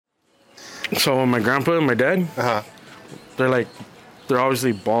So my grandpa and my dad, they're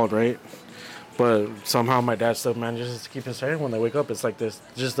obviously bald, right? But somehow my dad still manages to keep his hair. When they wake up, it's like this.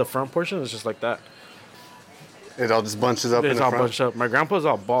 Just the front portion is just like that. It all just bunches up in It's the all front. bunched up. My grandpa's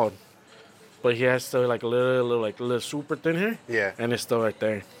all bald, but he has still like a little super thin hair. Yeah. And it's still right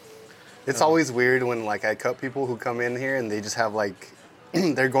there. It's always weird when like I cut people who come in here and they just have like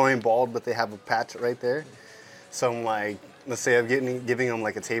they're going bald, but they have a patch right there. So I'm like, let's say I'm giving them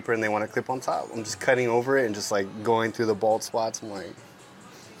like a taper and they want to clip on top. I'm just cutting over it and just like going through the bald spots. I'm like,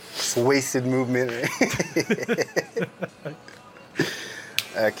 it's wasted movement.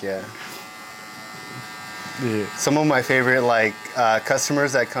 Heck yeah. Yeah. Some of my favorite like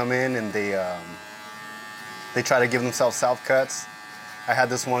customers that come in and they try to give themselves self cuts. I had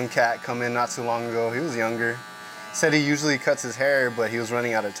this one cat come in not too long ago. He was younger. Said he usually cuts his hair, but he was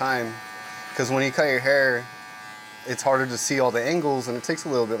running out of time. Because when you cut your hair, it's harder to see all the angles and it takes a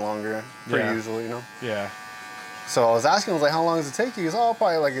little bit longer per usual, you know? Yeah. So I was asking, I was like, how long does it take you? He goes, oh,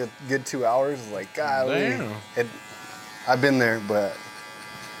 probably like a good 2 hours. I was like, golly. Damn. I've been there, but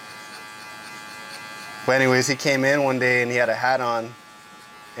anyways, he came in one day and he had a hat on.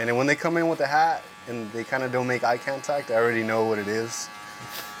 And then when they come in with the hat and they kind of don't make eye contact, I already know what it is.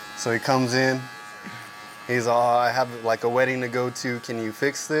 So he comes in. He's all, I have like a wedding to go to. Can you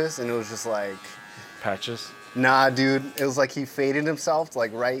fix this? And it was just like, Patches. nah, dude. It was like he faded himself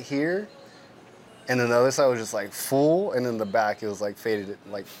like right here. And then the other side was just like full. And then the back, it was like faded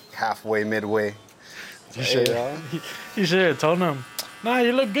like halfway, midway. You should have told him, nah,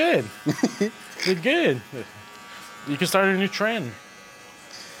 you look good. You're good. You can start a new trend.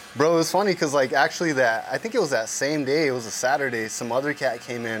 Bro, it was funny because like actually I think it was that same day, it was a Saturday, some other cat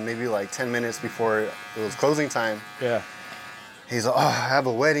came in maybe like 10 minutes before it was closing time. Yeah. He's like, oh, I have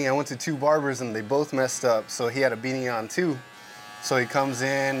a wedding. I went to 2 barbers and they both messed up. So he had a beanie on too. So he comes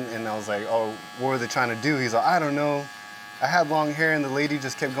in and I was like, oh, what were they trying to do? He's like, I don't know. I had long hair and the lady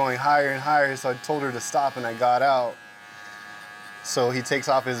just kept going higher and higher. So I told her to stop and I got out. So he takes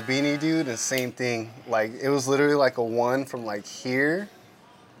off his beanie, dude, and same thing. Like it was literally like a 1 from like here.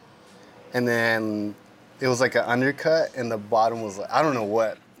 And then it was like an undercut and the bottom was like, I don't know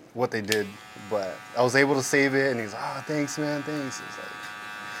what they did, but I was able to save it and he's like, oh, thanks, man, thanks. It's like,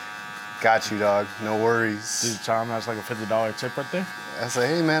 got you, dog, no worries. Did you tell him that's like a $50 tip right there? I said,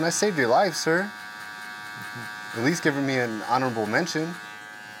 hey, man, I saved your life, sir. At least giving me an honorable mention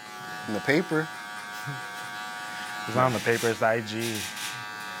in the paper. It's not on the paper, it's the IG.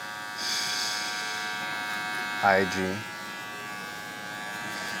 IG.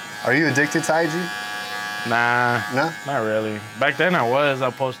 Are you addicted to IG? Nah. No? Not really. Back then I was. I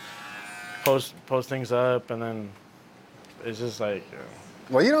post things up and then it's just like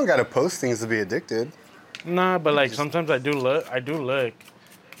Well, you don't gotta post things to be addicted. Nah, but like sometimes I do look,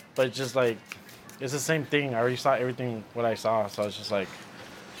 but it's just like it's the same thing. I already saw everything what I saw, so it's just like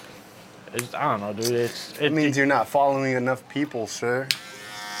I don't know, dude. It means you're not following enough people, sir.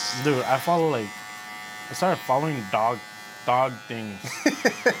 Dude, I started following dog things.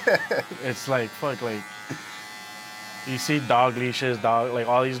 It's like fuck, like you see dog leashes, like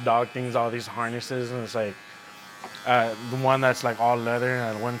all these dog things, all these harnesses, and it's like the one that's like all leather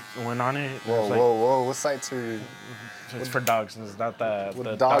and went on it. Whoa! What sites are you? It's for dogs, and it's not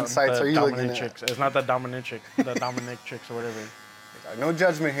the dog sites are you looking at? Dominatrix. It's not the dominatrix, the dominatrix or whatever. No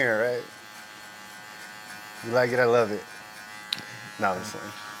judgment here, right? You like it, I love it. No, I'm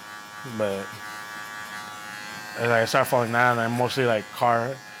saying. But I start following that, and I'm mostly like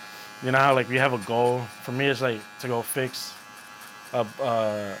car. You know how like we have a goal. For me, it's like to go fix a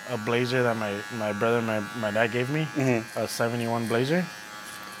Blazer that my brother and my dad gave me, a 71 Blazer,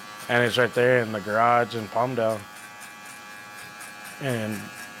 and it's right there in the garage in Palmdale, and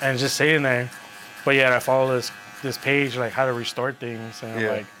just sitting there. But yeah, I follow this page like how to restore things, and I'm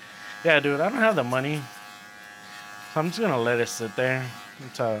like, yeah, dude, I don't have the money, so I'm just gonna let it sit there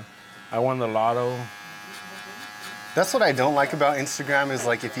until I won the lotto. That's what I don't like about Instagram is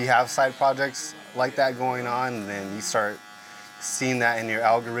like if you have side projects like that going on, then you start seeing that in your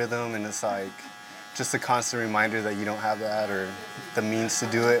algorithm, and it's like just a constant reminder that you don't have that or the means to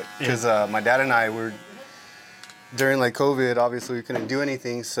do it. Because my dad and I were, during like COVID, obviously we couldn't do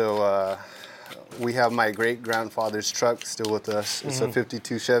anything, so we have my great-grandfather's truck still with us. It's a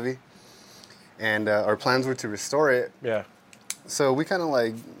 52 Chevy, and our plans were to restore it. Yeah. So we kind of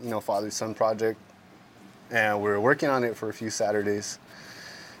like, father-son project, and we were working on it for a few Saturdays.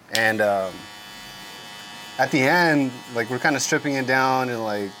 And at the end, like we're kind of stripping it down, and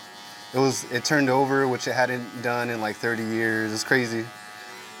like it turned over, which it hadn't done in like 30 years. It's crazy.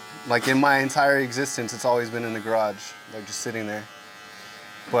 Like in my entire existence, it's always been in the garage, like just sitting there.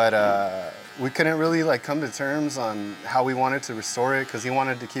 but we couldn't really like come to terms on how we wanted to restore it because he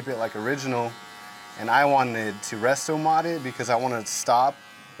wanted to keep it like original, and I wanted to resto mod it because I want to stop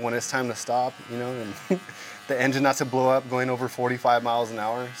when it's time to stop, you know, and the engine not to blow up going over 45 miles an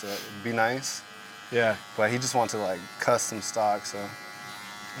hour, so it'd be nice. Yeah. But he just wanted to like custom stock, so.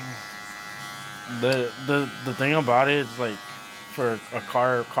 The thing about it is like for a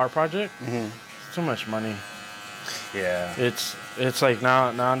car project, it's too much money. Yeah. It's like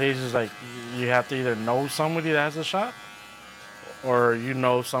nowadays it's like you have to either know somebody that has a shop or you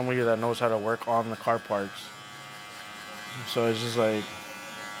know somebody that knows how to work on the car parts. So it's just like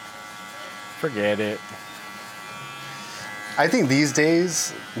forget it. I think these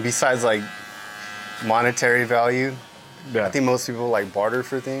days, besides like monetary value, Yeah. I think most people like barter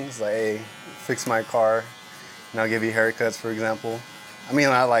for things. Like, hey, fix my car, and I'll give you haircuts, for example. I mean,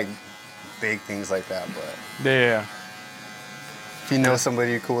 not like big things like that, but Yeah. if you know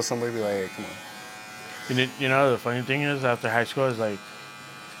somebody, you're cool with somebody, be like, hey, come on. You know, the funny thing is after high school is like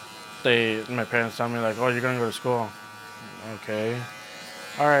my parents tell me like, oh, you're gonna go to school. Okay.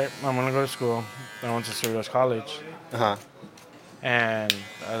 All right, I'm gonna go to school. I went to Cerritos College. Uh-huh. And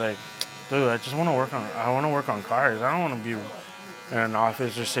I was like, dude, I just want to work on cars. I don't want to be in an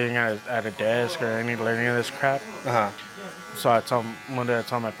office or sitting at a desk or any of this crap. Uh-huh. So one day I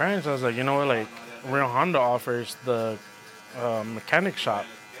told my parents, I was like, you know what, like Real Honda offers the mechanic shop,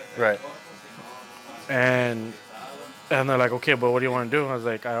 Right. and they're like, okay, but what do you want to do? I was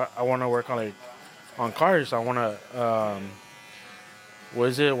like, I want to work on cars. I want to what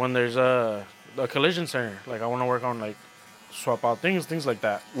is it when there's a collision center? Like I want to work on like swap out things like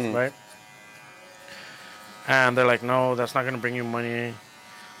that, right? And they're like, no, that's not gonna bring you money.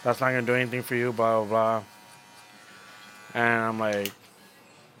 That's not gonna do anything for you, blah blah blah. And I'm like,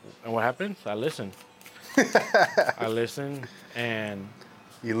 and what happens? I listen. I listen, and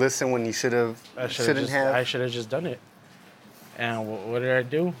You listen when you shouldn't I have. should have just done it. And what did I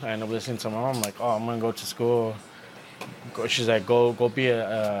do? I ended up listening to my mom. I'm like, oh, I'm gonna go to school. She's like, go be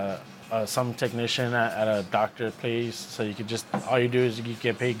some technician at a doctor place. So you could just all you do is you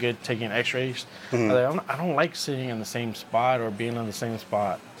get paid good taking X-rays. I don't like sitting in the same spot or being in the same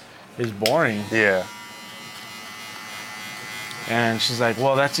spot. It's boring. Yeah. And she's like,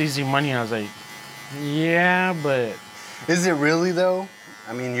 well, that's easy money. And I was like, yeah, but Is it really though?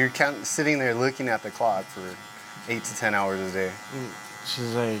 I mean, you're sitting there looking at the clock for 8 to 10 hours a day.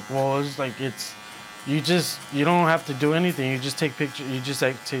 she's like, well, it's like you don't have to do anything. You just take pictures. You just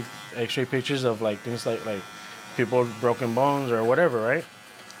like take X-ray pictures of like things like people with broken bones or whatever, right?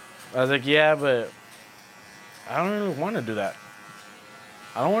 I was like, yeah, but I don't really want to do that.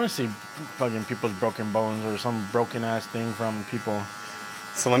 I don't want to see fucking people's broken bones or some broken ass thing from people.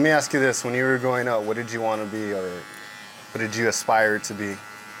 So let me ask you this: when you were growing up, what did you want to be, or what did you aspire to be,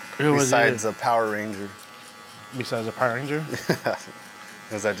 besides a Power Ranger? Besides a Power Ranger?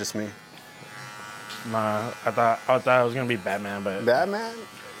 Was that just me? Nah, I thought I was gonna be Batman, but Batman?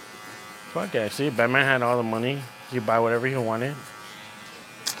 fuck yeah. See, Batman had all the money. He could buy whatever he wanted.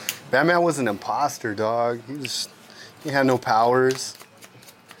 Batman was an imposter, dog. He had no powers.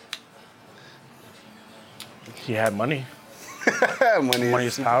 He had money.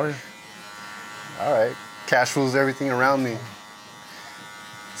 Money's power. All right. Cash rules everything around me.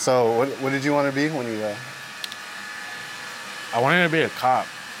 So what did you want to be when you? I wanted to be a cop.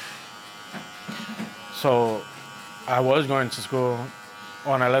 So I was going to school.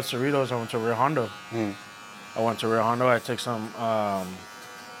 When I left Cerritos, I went to Rio Hondo. I went to Rio Hondo. I took some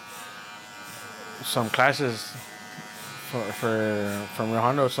classes from Rio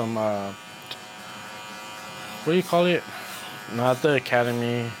Hondo. Some what do you call it? Not the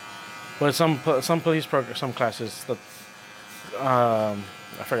academy, but some police program, some classes. I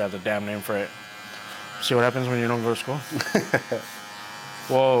forgot the damn name for it. See what happens when you don't go to school?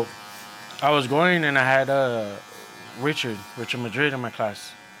 Well, I was going and I had Richard Madrid in my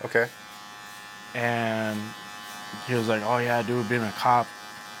class. Okay. And he was like, oh yeah, dude, being a cop,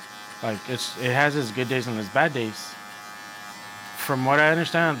 like it has its good days and its bad days. From what I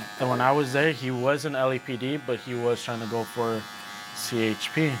understand, that when I was there, he was in LAPD, but he was trying to go for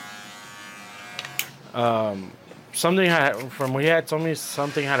CHP. From what he had told me,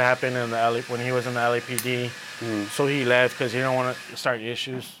 something had happened when he was in the LAPD, so he left because he didn't want to start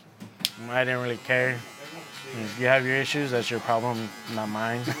issues. I didn't really care. If you have your issues, that's your problem, not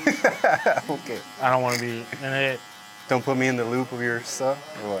mine. Okay. I don't want to be in it. Don't put me in the loop of your stuff,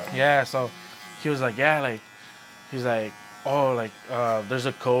 or what? Yeah, so he was like, yeah, like, he's like, oh, like, there's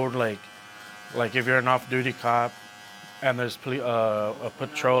a code, like if you're an off-duty cop and there's a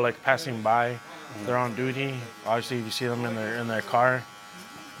patrol, like, passing by, they're on duty. Obviously, if you see them in their car,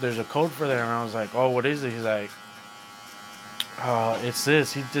 there's a code for that. And I was like, oh, what is it? He's like, it's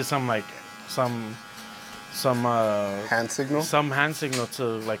this. He did some Hand signal? some hand signal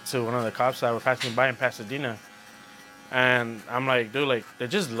to one of the cops that were passing by in Pasadena. And I'm like, dude, like, they're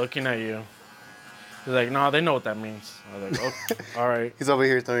just looking at you. He's like, no, they know what that means. I was like, okay, all right. He's over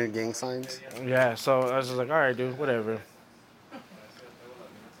here throwing gang signs. Yeah, so I was just like, all right, dude, whatever.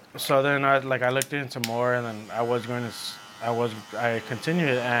 So then I looked into more, and then I continued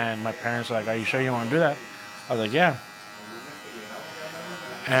it, and my parents were like, are you sure you want to do that? I was like, yeah.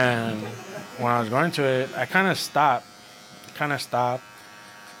 And when I was going to it, I kind of stopped,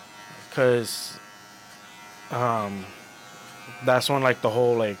 because that's when like the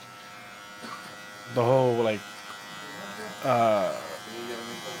whole I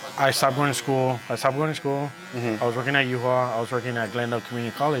stopped going to school. Mm-hmm. I was working at U-Haul. I was working at Glendale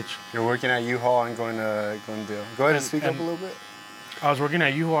Community College. You're working at U-Haul and going to Glendale. Go ahead and speak up a little bit. I was working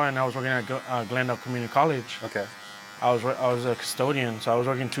at U-Haul and I was working at Glendale Community College. Okay. I was a custodian, so I was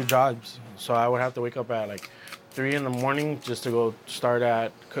working 2 jobs. So I would have to wake up at like 3 in the morning just to go start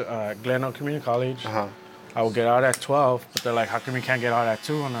at Glendale Community College. Uh-huh. I would get out at 12, but they're like, how come you can't get out at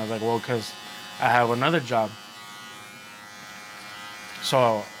 2? And I was like, well, because I have another job.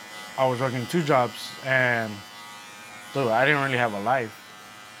 So I was working 2 jobs, and dude, I didn't really have a life.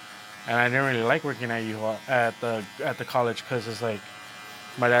 And I didn't really like working at U-Haul at the college, because it's like,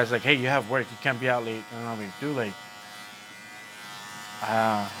 my dad's like, hey, you have work, you can't be out late. And I'm like, dude, like,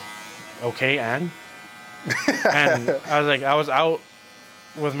 okay, and I was out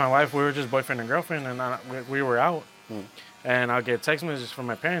with my wife. We were just boyfriend and girlfriend, and we were out. And I'll get text messages from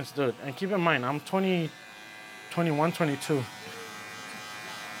my parents, dude. And keep in mind, I'm 21, 22.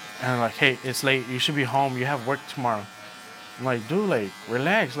 And I'm like, hey, it's late. You should be home. You have work tomorrow. I'm like, dude, like,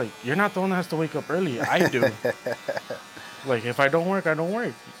 relax. Like, you're not the one that has to wake up early. I do. Like, if I don't work, I don't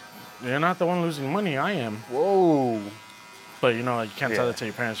work. You're not the one losing money. I am. Whoa. But, you know, you can't tell that to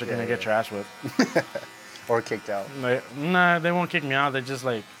your parents. You're going to get your ass whipped. Or kicked out. Like, nah, they won't kick me out. They're just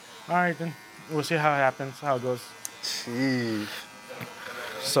like, all right, then. We'll see how it happens, how it goes. Jeez.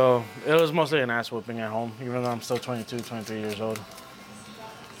 So it was mostly an ass whooping at home, even though I'm still 22, 23 years old.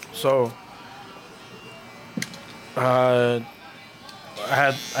 So I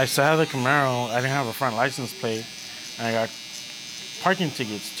still had the Camaro. I didn't have a front license plate, and I got parking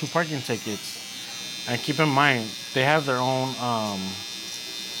tickets, 2 parking tickets. And keep in mind, they have their own.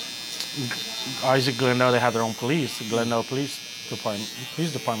 Isaac Glendale, they have their own police, the Glendale Police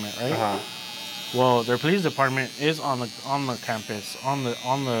Department, right? Uh-huh. Well, their police department is on the campus, on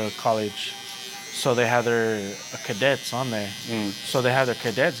the college, so they have their cadets on there. So they have their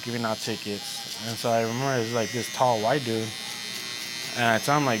cadets giving out tickets, and so I remember it's like this tall white dude, and I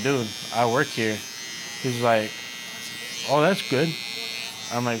tell him like, dude, I work here. He's like, oh, that's good.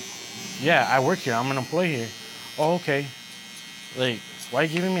 I'm like, yeah, I work here. I'm an employee here. Oh, okay. Like, why are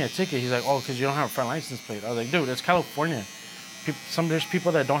you giving me a ticket? He's like, oh, because you don't have a front license plate. I was like, dude, it's California. There's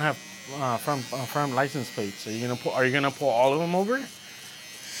people that don't have front license plates. Are you gonna pull all of them over?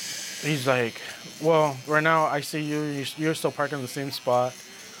 He's like, well, right now I see you're still parked in the same spot,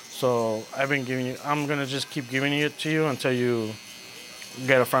 so I'm gonna just keep giving it to you until you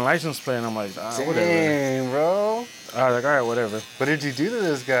get a front license plate. And I'm like, whatever. Dang, bro. I was like, all right, whatever. What did you do to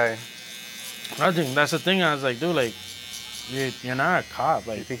this guy? Nothing. That's the thing. I was like, dude, like, you're not a cop.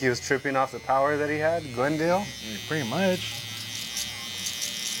 Like, You think he was tripping off the power that he had, Glendale? pretty much.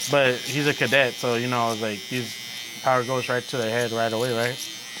 But he's a cadet, so, you know, I was like, his power goes right to their head right away, right?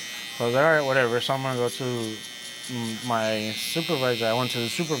 So I was like, all right, whatever. So I'm going to go to my supervisor. I went to the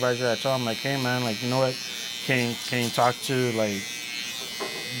supervisor. I told him, like, hey, man, like, you know what? Can you talk to, like,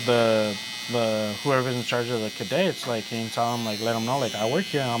 the whoever's in charge of the cadets? Like, can you tell him, like, let him know, like, I work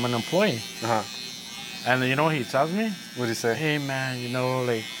here. I'm an employee. Uh-huh. And you know what he tells me? What'd he say? Hey, man, you know,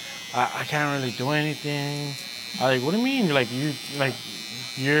 like, I can't really do anything. I like, what do you mean?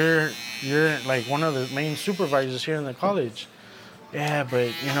 You're like one of the main supervisors here in the college. Yeah,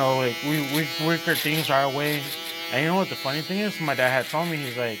 but you know, like we work our things our way. And you know what the funny thing is? My dad had told me,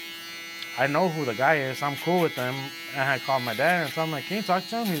 he's like, I know who the guy is. I'm cool with them. And I called my dad, and so I'm like, can you talk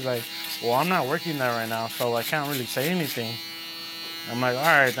to him? He's like, well, I'm not working there right now, so I can't really say anything. I'm like, all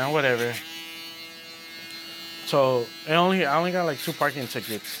right, then whatever. So I only got like 2 parking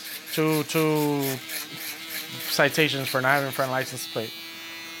tickets, two citations for not having front license plate.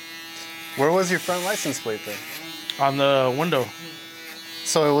 Where was your front license plate then? On the window.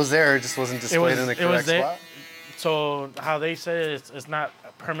 So it was there, it just wasn't displayed in the correct spot? So how they say it's not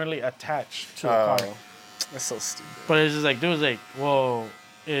permanently attached to the car. That's so stupid. But it's just like, dude, it's like, well,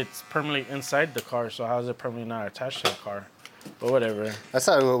 it's permanently inside the car, so how is it permanently not attached to the car? But whatever. That's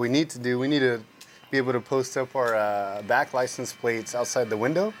not what we need to do. We need to be able to post up our back license plates outside the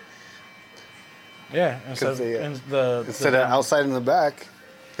window. Yeah, instead of outside in the back.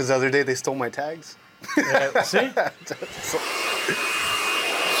 Because the other day they stole my tags. Yeah, see?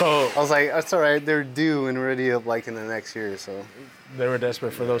 So I was like, that's all right. They're due and ready up like in the next year, so. They were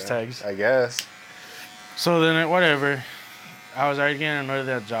desperate for those tags. I guess. So then, whatever. I was already getting annoyed at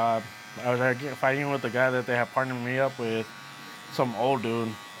that job. I was already fighting with the guy that they had partnered me up with, some old dude.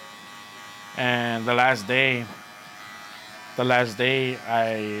 And the last day, it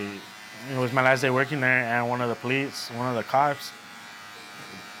was my last day working there, and one of the cops,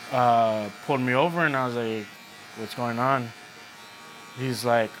 pulled me over, and I was like, "What's going on?" He's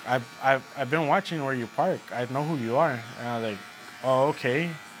like, "I've been watching where you park. I know who you are." And I was like, "Oh, okay.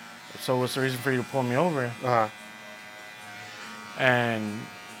 So what's the reason for you to pull me over?" Uh-huh. And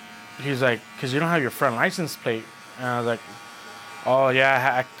he's like, "'Cause you don't have your front license plate." And I was like, "Oh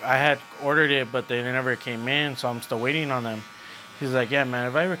yeah, I had ordered it, but they never came in, so I'm still waiting on them." He's like, "Yeah, man,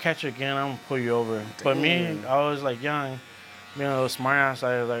 if I ever catch you again, I'm gonna pull you over." Dang. But me, I was like young, being a little smart ass.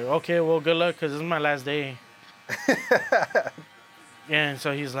 I was like, "Okay, well, good luck, 'cause this is my last day." Yeah, and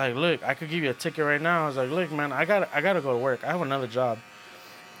so he's like, "Look, I could give you a ticket right now." I was like, "Look, man, I gotta go to work. I have another job.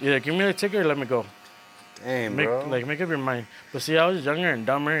 Either give me the ticket or let me go." Damn, bro. Make up your mind. But see, I was younger and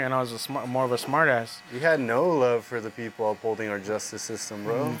dumber, and I was more of a smart ass. You had no love for the people upholding our justice system,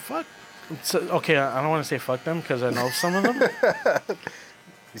 bro. Fuck. So, okay, I don't want to say fuck them because I know some of them.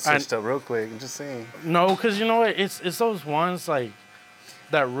 You switched up real quick. I'm just saying. No, because you know what? It's those ones like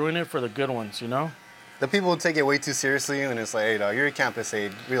that ruin it for the good ones, you know? The people who take it way too seriously, and it's like, hey, dog, you're a campus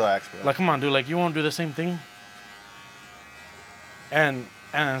aide. Relax, bro. Like, come on, dude. Like, you won't do the same thing? And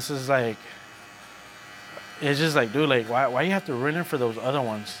it's just like, it's just like, dude, like, why you have to ruin it for those other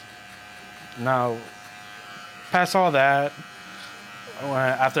ones? Now, past all that,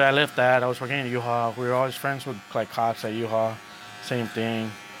 after I left that, I was working at U-Haul. We were always friends with, like, cops at U-Haul. Same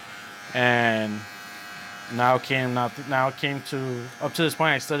thing. And up to this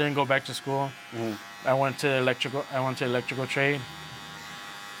point, I still didn't go back to school. Mm-hmm. I went to electrical trade.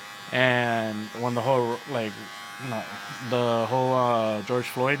 And when the whole George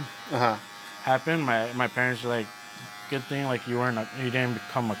Floyd happened, my parents were like, "Good thing like you didn't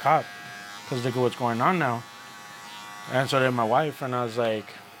become a cop, because look at what's going on now." And so did my wife, and I was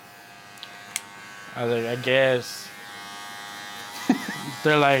like, I guess.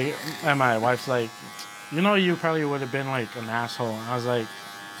 They're like, and my wife's like, you probably would have been like an asshole. And I was like,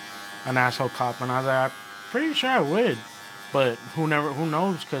 an asshole cop, and I was like, I'm pretty sure I would, but who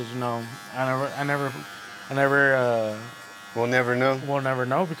knows? Because I never. We'll never know. We'll never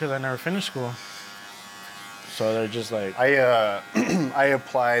know because I never finished school. So they're just like, I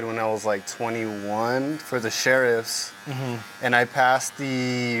applied when I was like 21 for the sheriff's, and I passed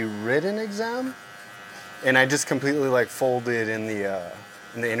the written exam, and I just completely like folded in the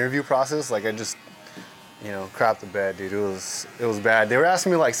interview process. Like I just, crapped the bed, dude. It was bad. They were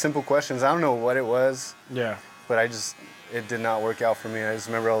asking me like simple questions. I don't know what it was. Yeah. But it did not work out for me. I just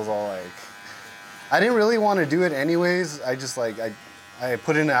remember I was all like, I didn't really want to do it anyways. I just like, I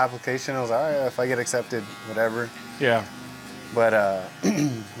put in an application. I was like, all right, if I get accepted, whatever. Yeah. But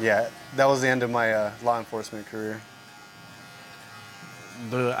yeah, that was the end of my law enforcement career.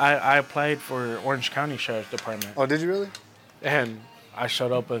 I applied for Orange County Sheriff's Department. Oh, did you really? And I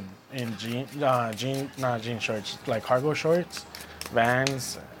showed up in jean shorts, like cargo shorts,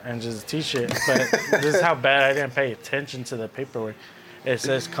 Vans, and just a t-shirt. But this is how bad I didn't pay attention to the paperwork. It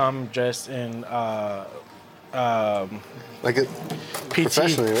says come dressed in like a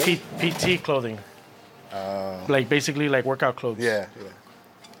PT, right? PT clothing. Like basically like workout clothes. Yeah.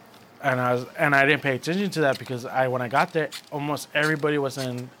 And I didn't pay attention to that because when I got there, almost everybody was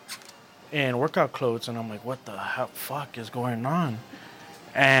in workout clothes, and I'm like, what the fuck is going on?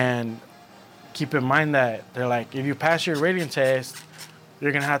 And keep in mind that they're like, if you pass your rating test,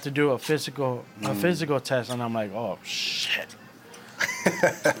 you're gonna have to do a physical test, and I'm like, oh shit.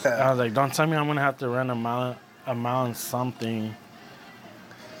 I was like, don't tell me I'm gonna have to run a mile and something.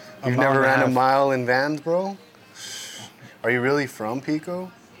 You've never ran a mile in Vans, bro? Are you really from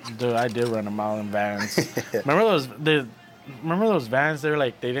Pico? Dude, I did run a mile in Vans. Remember those Vans? They were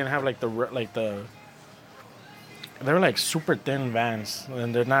like, they didn't have like they were like super thin Vans,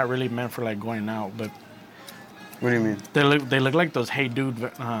 and they're not really meant for like going out. But what do you mean? They look like those Hey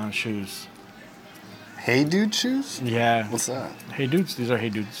Dude shoes. Hey Dude shoes? Yeah. What's that? Hey Dudes. These are Hey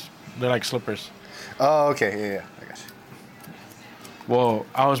Dudes. They're like slippers. Oh, okay. Yeah. I got you. Well,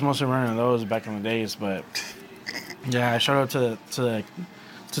 I was mostly running those back in the days, but yeah, I showed up to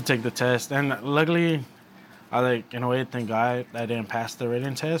take the test, and luckily I like, in a way, thank God I didn't pass the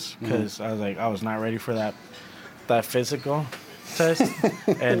written test because I was like, I was not ready for that physical test.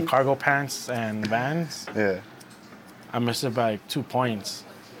 And cargo pants and Vans, Yeah. I missed it by like 2 points.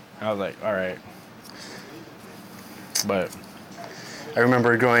 I was like, all right. But I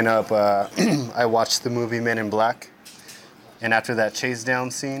remember growing up, I watched the movie Men in Black. And after that chase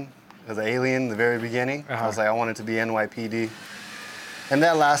down scene of the alien, the very beginning, I was like, I wanted to be NYPD. And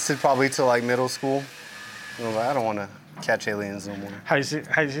that lasted probably till like middle school. I was like, I don't want to catch aliens no more. how you seen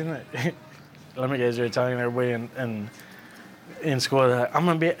that? Let me guess, you're telling everybody in school that I'm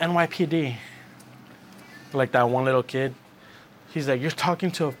gonna be at NYPD. Like that one little kid. He's like, you're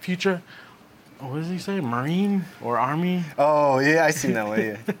talking to a future, what does he say, Marine or Army? Oh, yeah, I seen that one,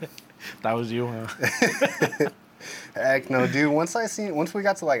 yeah. That was you, huh? Heck no, dude. Once we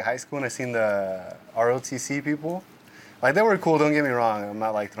got to like high school and I seen the ROTC people, like they were cool, don't get me wrong. I'm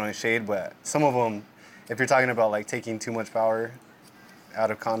not like throwing shade, but some of them, if you're talking about like taking too much power out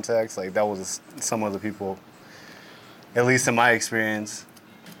of context, like that was some of the people, at least in my experience.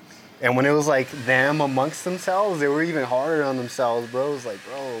 And when it was like them amongst themselves, they were even harder on themselves, bro. It was like,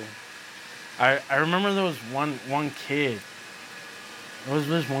 bro. I remember there was one kid. There was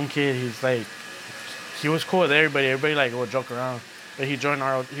this one kid, he's like, he was cool with everybody. Everybody like would joke around. But he was in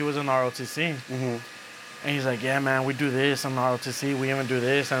ROTC. Mm-hmm. And he's like, yeah, man, we do this on ROTC. We even do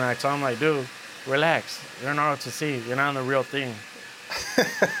this. And I told him, like, dude, relax. You're in ROTC. You're not in the real thing.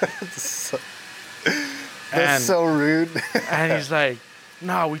 That's so rude. And he's like,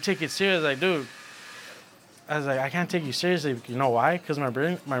 no, we take it serious. Like, dude. I was like, I can't take you seriously. You know why? Because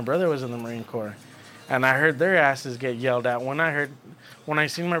my brother was in the Marine Corps. And I heard their asses get yelled at when I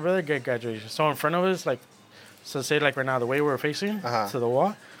seen my brother get graduation. So in front of us, like, so say like right now, the way we're facing to the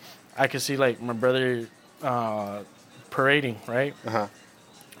wall, I could see like my brother parading, right?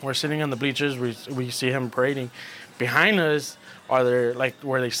 We're sitting on the bleachers. We see him parading. Behind us are their, like,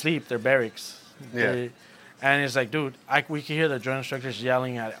 where they sleep, their barracks. Yeah. And it's like, dude, we can hear the drill instructors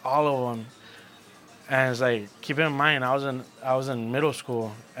yelling at all of them. And it's like, keep in mind, I was in middle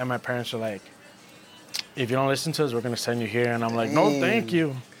school, and my parents were like, if you don't listen to us, we're gonna send you here. And I'm like, no, thank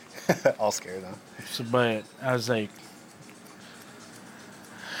you. All scared, huh? So, but I was like,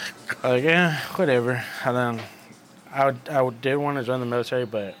 yeah, whatever. And then I did want to join the military,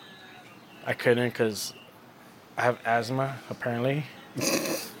 but I couldn't because I have asthma, apparently. I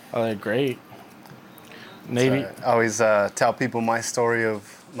was like, great. Navy. So I always tell people my story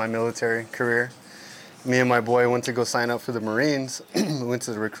of my military career. Me and my boy went to go sign up for the Marines. We went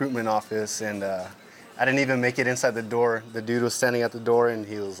to the recruitment office, and I didn't even make it inside the door. The dude was standing at the door, and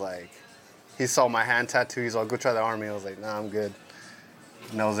he was like, he saw my hand tattoo. He's like, go try the Army. I was like, nah, I'm good.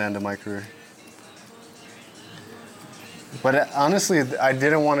 And that was the end of my career. But honestly, I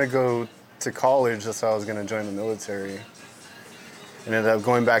didn't want to go to college. That's why I was going to join the military. And ended up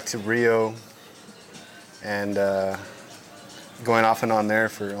going back to Rio and going off and on there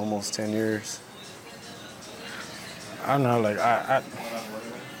for almost 10 years. I don't know, like I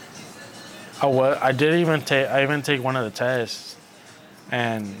did even take one of the tests,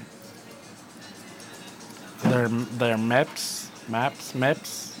 and they're MEPS. Maps, I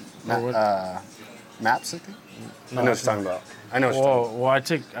think? No, I know what you're talking about. I know what you're talking about. Well,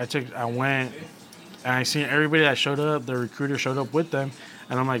 I went, and I seen everybody that showed up, the recruiter showed up with them,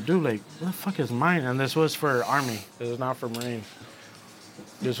 and I'm like, dude, like, what the fuck is mine? And this was for Army. This is not for Marine.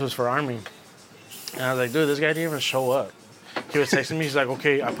 This was for Army. And I was like, dude, this guy didn't even show up. He was texting me. He's like,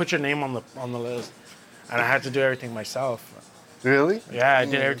 okay, I put your name on the list, and I had to do everything myself. Really? Yeah, I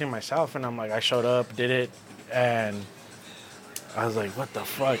did everything myself, and I'm like, I showed up, did it, and I was like, what the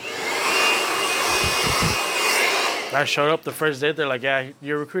fuck? I showed up the first day. They're like, yeah,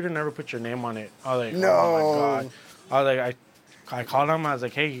 your recruiter never put your name on it. I was like, no. Oh my god. I was like, I called him. I was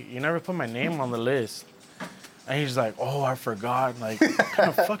like, hey, you never put my name on the list. And he's like, oh, I forgot. Like, what kind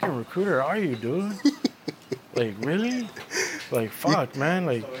of fucking recruiter are you, dude? Like, really? Like, fuck, man.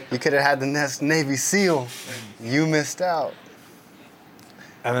 Like, you could have had the next Navy SEAL. You missed out.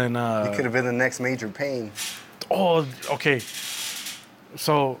 And then you could have been the next Major Payne. Oh, okay.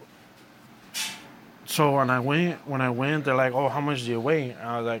 So when I went, they're like, oh, how much do you weigh? And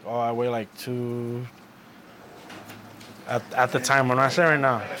I was like, oh, I weigh like 2. At the time, when I say right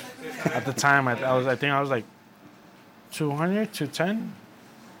now, at the time, I think I was like 200, 210,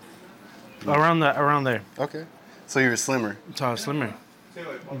 around there. Okay, so you were slimmer. So I was slimmer.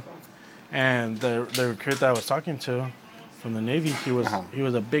 And the recruit that I was talking to from the Navy, he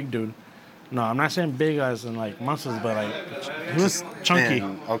was a big dude. No, I'm not saying big as in like muscles, but like he was chunky.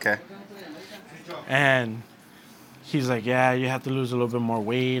 Okay. And he's like, yeah, you have to lose a little bit more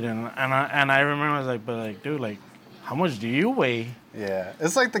weight, and I remember I was like, but like, dude, like, how much do you weigh? Yeah,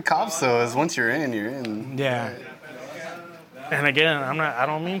 it's like the cops though. Is once you're in, you're in. Yeah. And again, I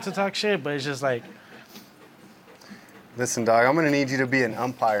don't mean to talk shit, but it's just like, Listen, dog, I'm gonna need you to be an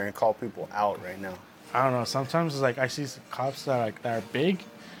umpire and call people out right now. I don't know. Sometimes it's like I see some cops that are big,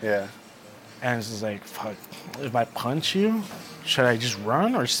 Yeah. and it's just like, fuck. If I punch you, should I just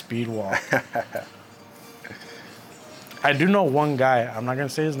run or speed walk? I do know one guy. I'm not gonna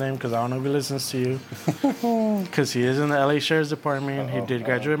say his name because I don't know if he listens to you. Because he is in the LA Sheriff's Department. He did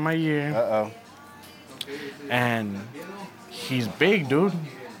graduate my year, Uh-oh. and he's big, dude.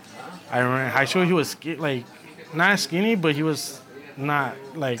 I remember in high school he was like not skinny, but he was not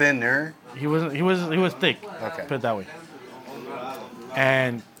like Thinner. He was thick. Okay. Put it that way.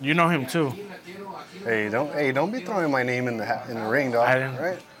 And you know him too. Hey, don't be throwing my name in the ring, dog. I didn't-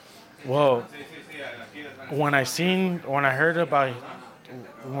 Right? Well, when I seen him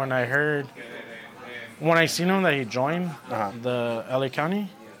that he joined the LA County,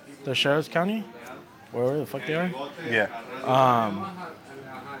 the Sheriff's County, wherever the fuck they are, Yeah.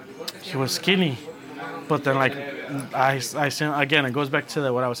 he was skinny. But then like I seen again, it goes back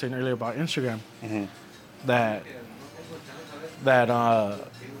to what I was saying earlier about Instagram. Mm-hmm. That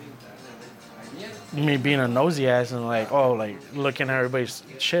me being a nosy ass and like looking at everybody's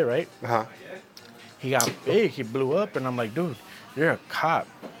shit, right? Uh-huh. He got big, he blew up, and I'm like, dude, you're a cop.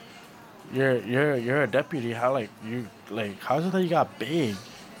 You're a deputy. How how's it that you got big?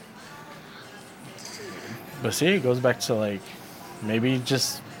 But see, it goes back to like maybe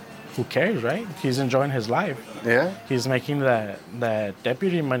just who cares, right? He's enjoying his life. Yeah. He's making that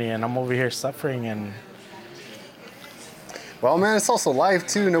deputy money, and I'm over here suffering. And Well, man, it's also life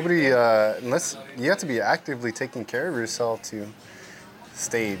too. Nobody, unless you have to be actively taking care of yourself to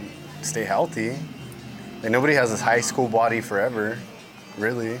stay healthy. Like nobody has this high school body forever,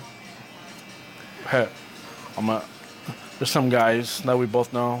 really. there's some guys that we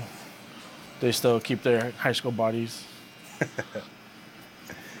both know. They still keep their high school bodies.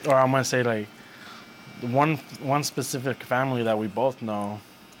 Or I'm gonna say like one specific family that we both know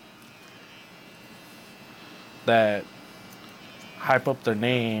that hype up their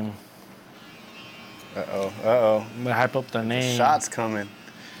name. They hype up their name. Shots coming.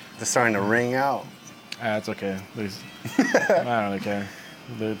 They're starting to ring out. It's okay. Please. I don't really care.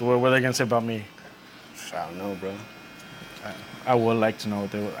 What are they gonna say about me? I don't know, bro. I would like to know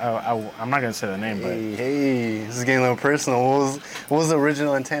what they. I'm not gonna say the name, but Hey, this is getting a little personal. What was the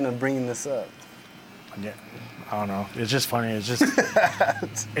original intent of bringing this up? yeah, I don't know. It's just funny. It's just okay.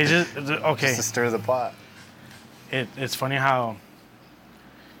 Just to stir the pot. It's funny how,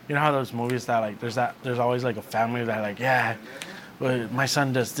 you know how those movies that like there's always like a family that like, yeah, but my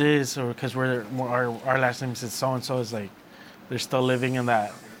son does this, or because our last name is so and so, is like they're still living in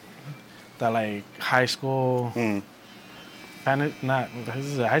that like high school is it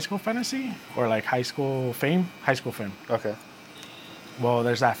high school fantasy or like high school fame. Okay. Well,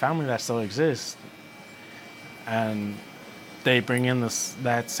 there's that family that still exists, and they bring in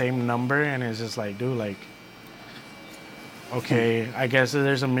that same number, and it's just like, dude, like, okay, I guess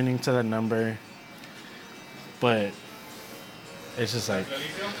there's a meaning to the number, but it's just like,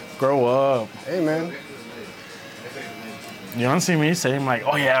 grow up. Hey, man. You don't see me saying like,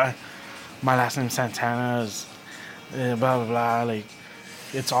 oh yeah, my last name's Santana is blah blah blah. Like,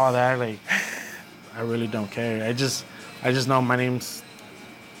 it's all that. Like, I really don't care. I just know my name's,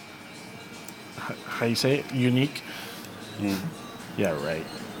 how you say it? Unique. Yeah, right.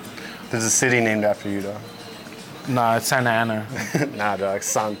 There's a city named after you, dog. Nah, it's Santa Ana. Nah, dog.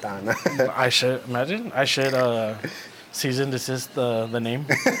 Santana. I should cease and desist the name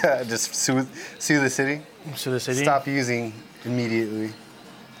Just sue the city. to the city. Stop using immediately.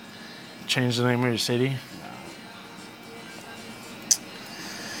 Change the name of your city.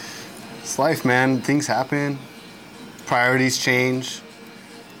 It's life, man. Things happen. Priorities change.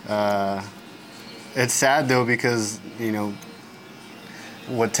 It's sad though because, you know,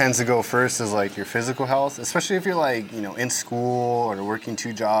 what tends to go first is like your physical health, especially if you're like, you know, in school or working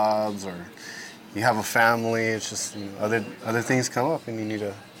 2 jobs or you have a family. It's just, you know, other things come up and you need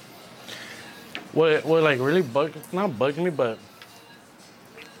to. What like really not bugged me, but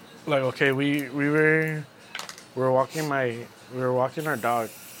like, okay, we were walking our dog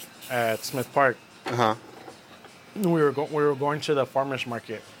at Smith Park. We were going to the farmers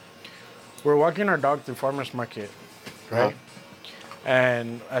market. We were walking our dog through farmers market, right?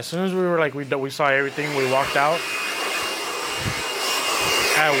 And as soon as we were like, we saw everything, we walked out.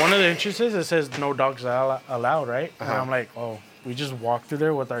 At one of the entrances, it says no dogs allowed, right? And I'm like, oh, we just walked through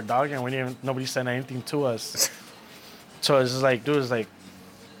there with our dog, and nobody said anything to us. So it's just like, dude, it's like,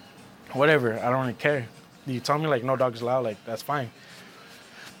 whatever. I don't really care. You tell me like no dogs allowed, like that's fine.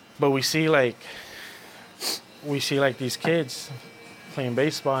 But we see like these kids playing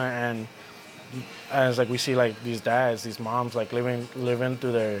baseball, and it's like we see like these dads, these moms like living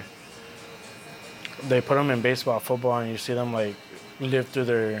through their. They put them in baseball, football, and you see them like live through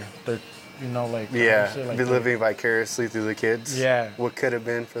their like Yeah, say, like, be living vicariously through the kids. Yeah. What could have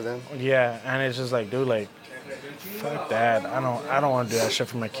been for them. Yeah, and it's just like, dude, like, fuck that. I don't want to do that shit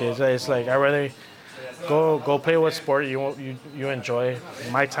for my kids. It's like I rather go play what sport you enjoy.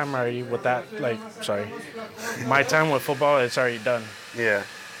 My time already with that, like, sorry, my time with football, it's already done. Yeah.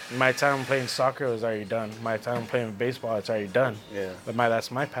 My time playing soccer was already done. My time playing baseball, it's already done. Yeah. But that's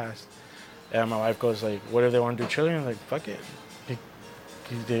my past. And my wife goes like, what if they want to do cheerleading? Like, fuck it.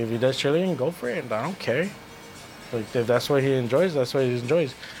 If he does cheerleading, go for it. I don't care. Like, if that's what he enjoys, that's what he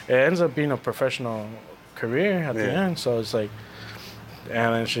enjoys. It ends up being a professional career at the end. So it's like,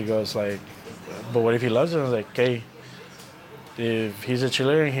 and then she goes like, but what if he loves it? I was like, okay, if he's a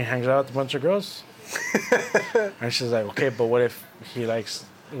cheerleader and he hangs out with a bunch of girls? And she's like, okay, but what if he's like,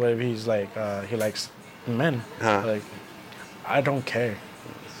 he likes men? Like, I don't care.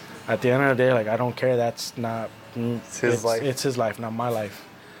 At the end of the day, like, I don't care. That's not... It's his life. It's his life, not my life.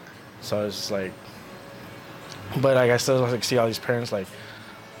 So it's just like... But, like, I still, like, see all these parents, like...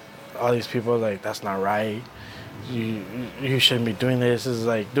 All these people, like, that's not right. You shouldn't be doing this. It's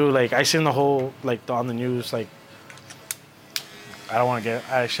like, dude, like, I seen the whole, like, on the news, like...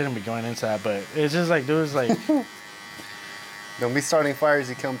 I shouldn't be going into that, but it's just like, dude, it's like... Don't be starting fires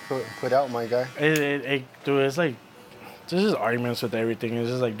you can't put out, my guy. Dude, it's like... There's just arguments with everything. It's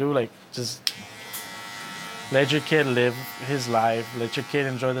just like, dude, like, just let your kid live his life. Let your kid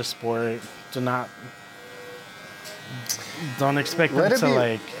enjoy the sport. Don't expect them to,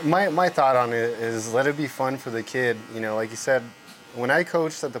 like... My thought on it is let it be fun for the kid. You know, like you said, when I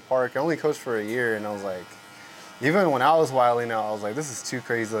coached at the park, I only coached for a year, and I was like, even when I was wilding out, I was like, this is too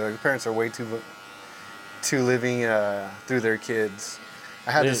crazy. Like, the parents are way too living through their kids.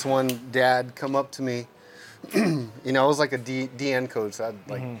 I had this one dad come up to me. You know, I was like a DN coach. I had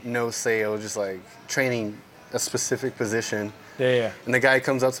like no say. I was just like training a specific position. Yeah. And the guy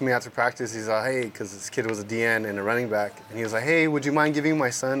comes up to me after practice. He's like, hey, because this kid was a DN and a running back. And he was like, hey, would you mind giving my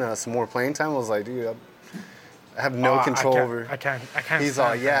son some more playing time? I was like, dude, I have no control over. I can't. He's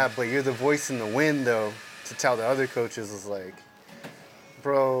like, yeah, but you're the voice in the wind, though, to tell the other coaches. I was like,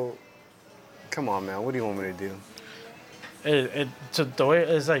 bro, come on, man. What do you want me to do? So the way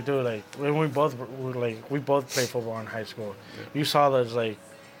it's like, dude, like when we both played football in high school. Yeah. You saw those like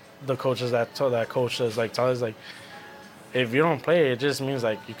the coaches that coach us like tell us like, if you don't play, it just means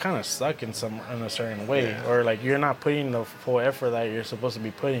like you kind of suck in a certain way, or like you're not putting the full effort that you're supposed to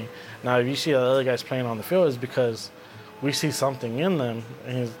be putting. Now, if you see the other guys playing on the field, it's because we see something in them.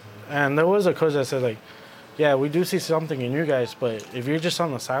 And there was a coach that said like, yeah, we do see something in you guys, but if you're just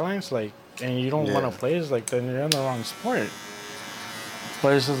on the sidelines, like. And you don't want to play, it's like, then you're in the wrong sport.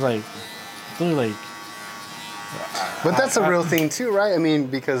 But it's just like, dude, like... But that's a real thing too, right? I mean,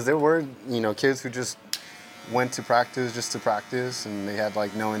 because there were, kids who just went to practice just to practice, and they had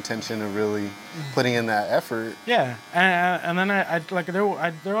like no intention of really putting in that effort. Yeah, and then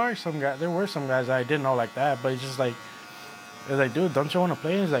there were some guys that I didn't know like that, but it's just like, dude, don't you want to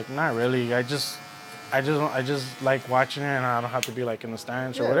play? He's like, not really. I just like watching it, and I don't have to be like in the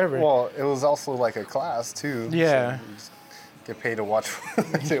stands or whatever. Well, it was also like a class too. Yeah. So you just get paid to watch.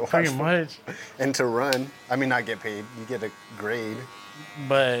 Pretty much. And to run. I mean, not get paid. You get a grade.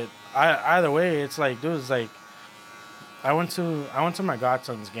 But either way, it's like, dude, it's like, I went to my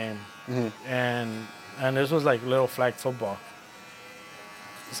godson's game, and this was like little flag football.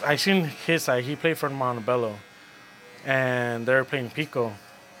 I seen his side. He played for Montebello, and they were playing Pico.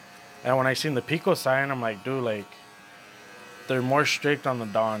 And when I seen the Pico sign, I'm like, dude, like, they're more strict on the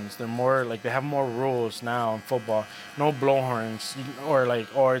Dons. They're more, like, they have more rules now in football. No blowhorns, or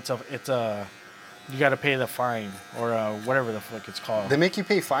it's a, you got to pay the fine, or whatever the fuck it's called. They make you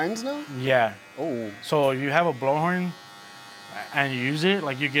pay fines now? Yeah. Oh. So if you have a blowhorn and you use it,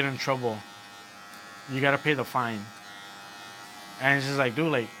 like, you get in trouble. You got to pay the fine. And it's just like,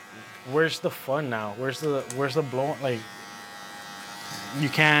 dude, like, where's the fun now? Where's the blow, like... You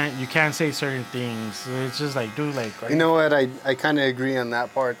can't say certain things. It's just like, dude, like... Right? You know what? I kind of agree on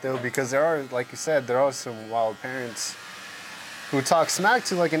that part, though, because there are, like you said, there are some wild parents who talk smack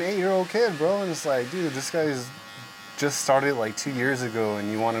to, like, an 8-year-old kid, bro. And it's like, dude, this guy's just started, like, 2 years ago,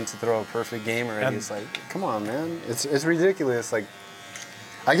 and you want him to throw a perfect game already. It's like, come on, man. It's ridiculous. Like,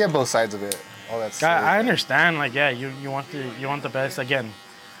 I get both sides of it. All that stuff. I understand. Like, yeah, you want the best. Again,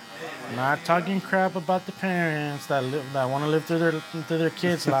 Not talking crap about the parents that want to live through their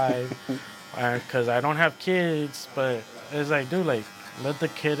kids' life. Because I don't have kids, but it's like, dude, like, let the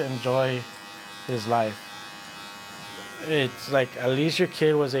kid enjoy his life. It's like at least your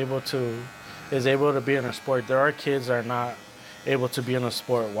kid is able to be in a sport. There are kids that are not able to be in a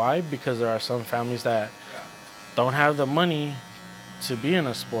sport. Why? Because there are some families that don't have the money to be in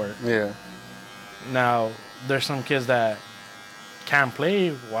a sport. Yeah. Now, there's some kids that can't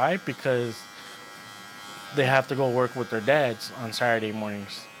play. Why? Because they have to go work with their dads on Saturday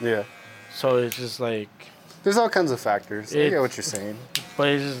mornings. Yeah. So it's just like, there's all kinds of factors. I get what you're saying. But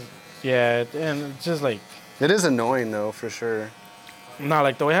it's just, yeah, and it's just like, it is annoying though, for sure. not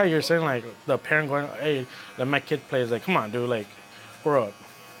like the way how you're saying, like the parent going, hey, let my kid play. It's like, come on, dude, like, grow up.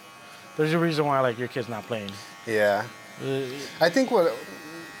 There's a reason why like your kid's not playing. Yeah. I think what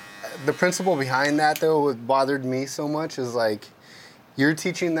the principle behind that though, what bothered me so much is like, you're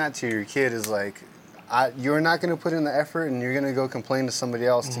teaching that to your kid is like, you're not going to put in the effort and you're going to go complain to somebody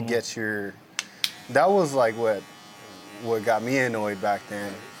else to get your... That was like what got me annoyed back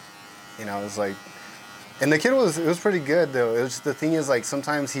then. You know, it was like... And the kid it was pretty good though. It was the thing is like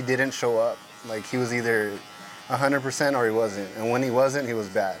sometimes he didn't show up. Like he was either 100% or he wasn't. And when he wasn't, he was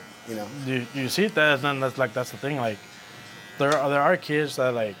bad, you know. You see that, and then that's the thing. Like there are kids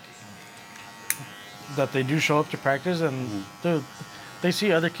that like that they do show up to practice and dude, they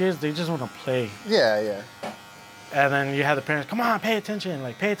see other kids, they just want to play. Yeah. And then you have the parents, come on, pay attention,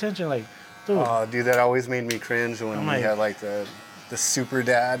 like dude. Oh, dude, that always made me cringe when we had like the super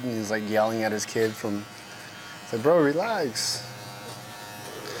dad and he was like yelling at his kid from. I said, bro, relax.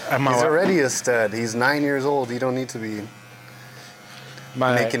 He's already a stud. He's 9 years old. You don't need to be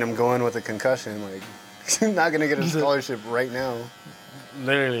making him go in with a concussion. Like, he's not gonna get a scholarship right now.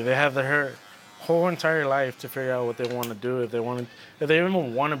 Literally, they have their whole entire life to figure out what they want to do, if they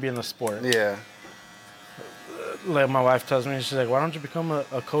even want to be in the sport. Yeah. Like my wife tells me, she's like, why don't you become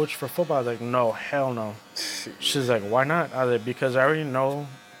a coach for football? I was like, no, hell no. She's like, why not? I was like, because I already know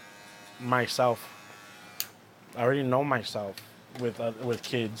myself. I already know myself with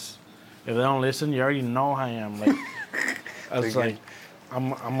kids. If they don't listen, you already know how I am. Like, I was like, I'm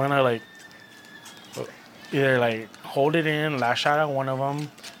gonna like either like hold it in, lash out at one of them,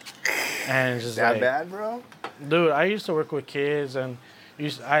 and just that like, bad, bro? Dude, I used to work with kids, and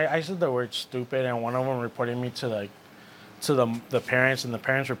I said the word stupid, and one of them reported me to the parents, and the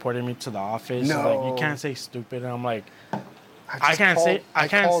parents reported me to the office. No. Like, you can't say stupid, and I'm like, I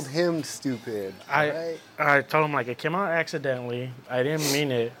called him stupid. I told him like it came out accidentally. I didn't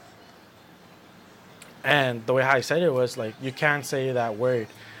mean it. And the way I said it was like, you can't say that word.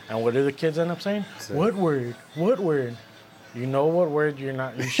 And what do the kids end up saying? What word? What word? You know what word you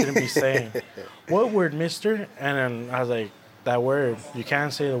shouldn't be saying. What word, mister? And then I was like, that word. You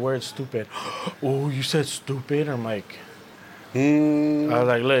can't say the word stupid. Oh, you said stupid? I'm like, I was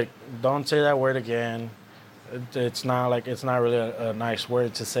like, look, don't say that word again. It's not really a nice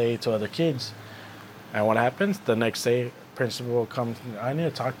word to say to other kids. And what happens? The next day, principal comes, I need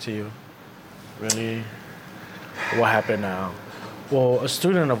to talk to you. Really? What happened now? Well, a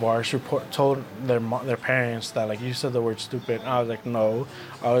student of ours told their parents that, like, you said the word stupid. I was like, no.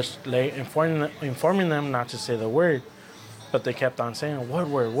 I was informing them not to say the word. But they kept on saying, what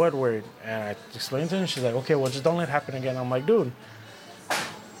word, what word? And I explained to them. She's like, okay, well, just don't let it happen again. I'm like, dude,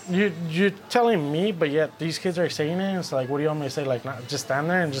 you're telling me, but yet these kids are saying it. It's like, what do you want me to say? Like, not, just stand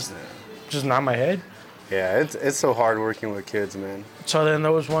there and just nod my head? Yeah, it's so hard working with kids, man. So then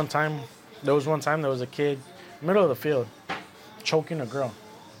there was one time there was a kid, middle of the field, choking a girl.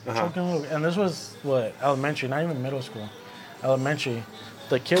 And this was, elementary, not even middle school. Elementary.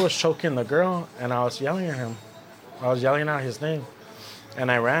 The kid was choking the girl, and I was yelling at him. I was yelling out his name.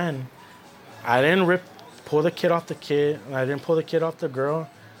 And I ran. I didn't pull the kid off the kid, and I didn't pull the kid off the girl.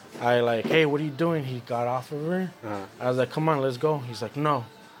 I like, hey, what are you doing? He got off of her. I was like, come on, let's go. He's like, no,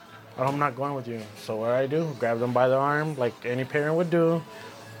 I'm not going with you. So what I do? Grab them by the arm like any parent would do.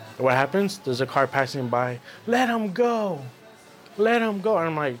 What happens? There's a car passing by. Let him go. Let him go. And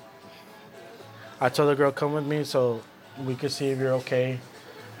I'm like, I told the girl, come with me so we could see if you're okay.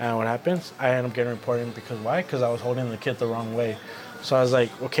 And what happens? I end up getting reported because why? Because I was holding the kid the wrong way. So I was like,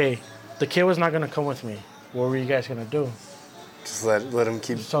 okay, the kid was not going to come with me. What were you guys going to do? Just let him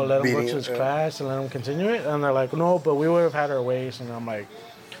keep So let him go to his class and let him continue it? And they're like, no, but we would have had our ways. And I'm like,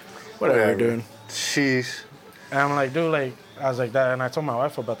 whatever, dude. Sheesh. And I'm like, dude, like, I was like that. And I told my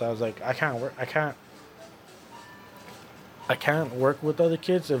wife about that. I was like, I can't work with other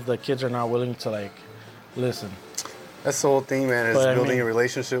kids if the kids are not willing to, like, listen. That's the whole thing, man, is building a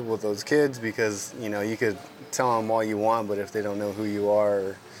relationship with those kids because, you know, you could tell them all you want, but if they don't know who you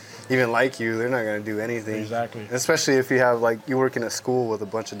are, even like you, they're not gonna do anything. Exactly. Especially if you have like you work in a school with a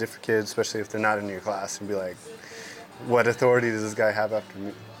bunch of different kids, especially if they're not in your class, and be like, what authority does this guy have after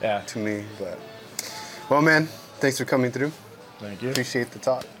me? Yeah. To me, but well, man, thanks for coming through. Thank you. Appreciate the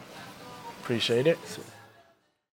talk. Appreciate it.